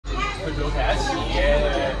佢仲要企一次嘅，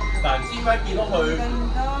但唔知點解見到佢，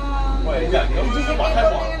喂啲人咁滑梯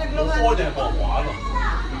滑冇開定係冇人玩啊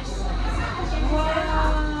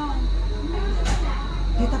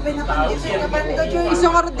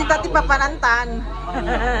？Isang oras di tati papanantan.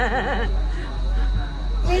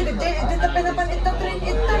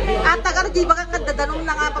 Ata ka di baka kadadanong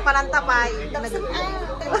na nga papananta pa.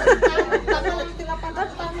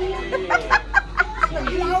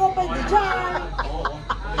 Naglawa pa di dyan.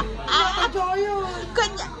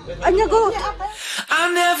 Kanya, anya go. I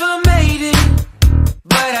never made it,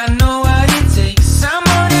 but I know what it takes. I'm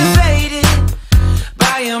motivated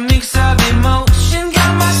by a mix of emotion.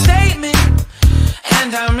 Got my statement,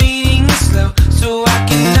 and I'm reading it slow so I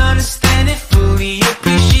can understand it fully.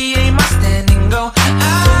 Appreciate my standing, go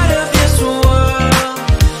out of this world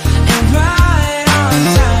and right on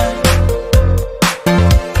time.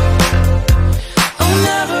 Oh,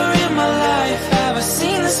 never in my life have I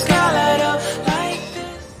seen the sky light up like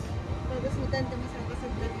this.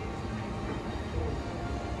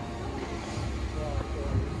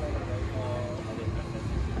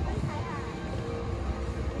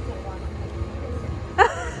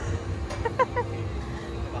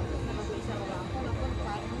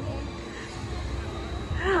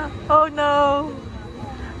 Oh no.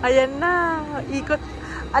 Ayan na. Ikot.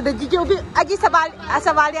 Ada Jijobi. Aji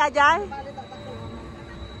sabali aja.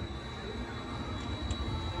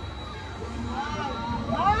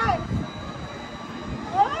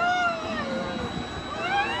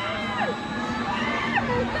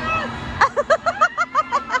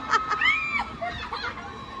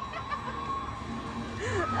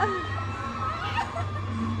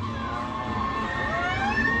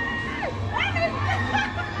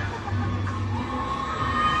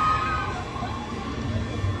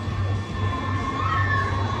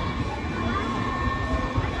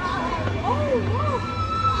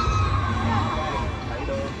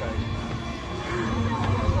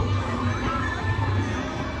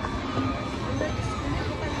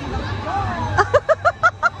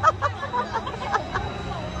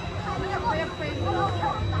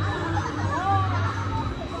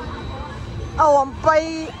 Oh,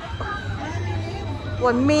 ampay.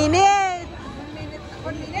 1 minute.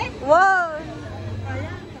 1 minute? Wow.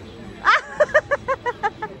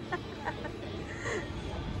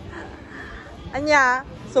 Anya,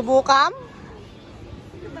 subukam?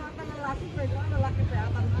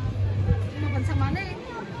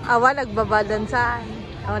 Awa, nagbabadan saan?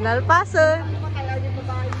 Awa, nalpason.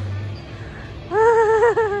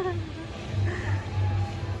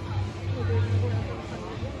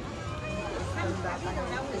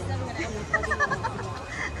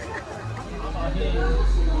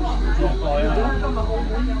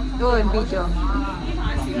 Doon, video.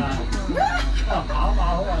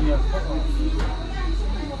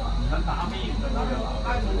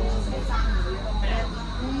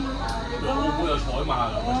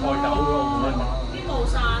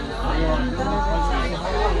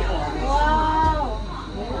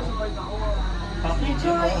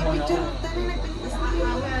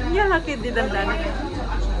 Yan laki di dandanan.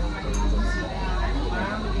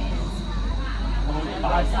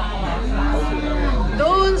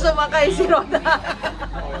 Doon sumakay si Roda.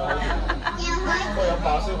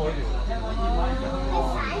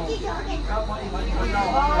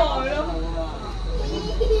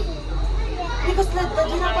 Because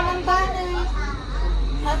tadi napanantan eh.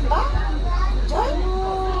 Han ba? Joy?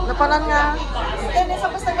 Napalan nga. Kaya sa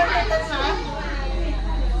basta ganyan ha?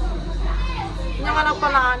 Hindi nga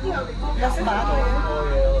napalan. Last ba?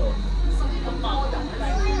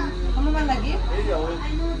 Ano man lagi?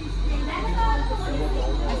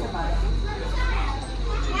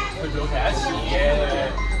佢仲要企一次嘅，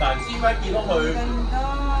但唔知點解見到佢，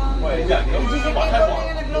喂啲人咁滑梯滑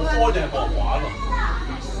冇開定係冇人玩啊？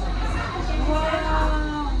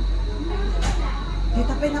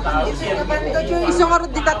 Isang oras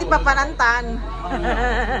di tati papanantan.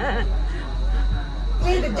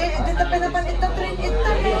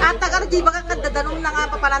 Ata ka di baka kadadanong na nga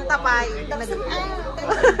papananta pa.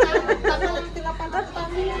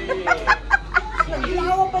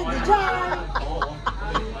 Naglawa pa di dyan.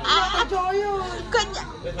 Kanya,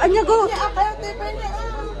 anya go.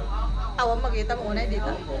 Awa makita mo una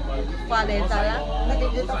dito. Paleta lang.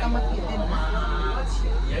 Nakikita ka makitin.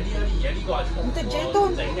 Ito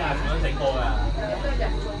jeton.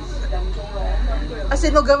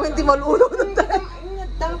 Asino gawin ti malulo nun tayo.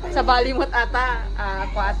 Sa Bali mo't ata,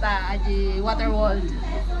 ako ata, aji water world.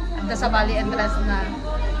 Anda sa Bali entrance na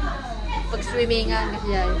pag-swimmingan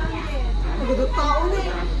kasi yan. Magudot tao na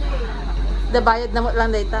eh. Dabayad na mo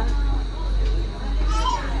lang data.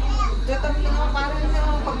 Jeton lang parang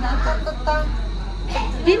pag natat. ta.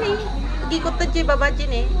 Dini, gikot ta Jay baba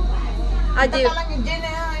Jini. Aji, Tatalang yung Jen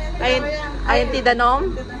eh. ayon ti danom.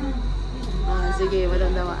 Ah, sige,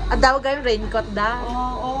 walang dawa. At daw kayong raincoat da.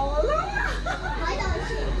 Oo, wala.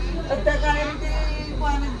 At kakain di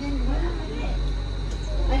kuha ng Jen.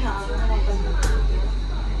 Ay,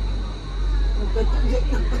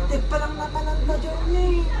 nagpatid pa lang napanan na dyan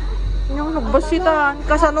eh. Yung nagbasitan.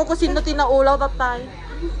 Kasano ko sino tinaulaw tatay.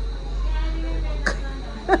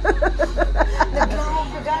 Naglaho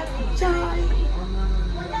ka gano'n dyan.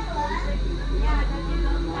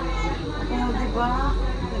 Oo, diba?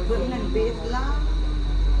 Nag-bait lang.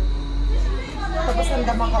 Tapos ang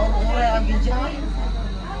dama ka umuray agi dyan.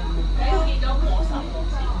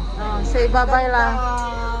 Say bye-bye lang.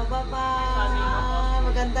 Bye-bye.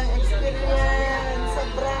 Magandang experience.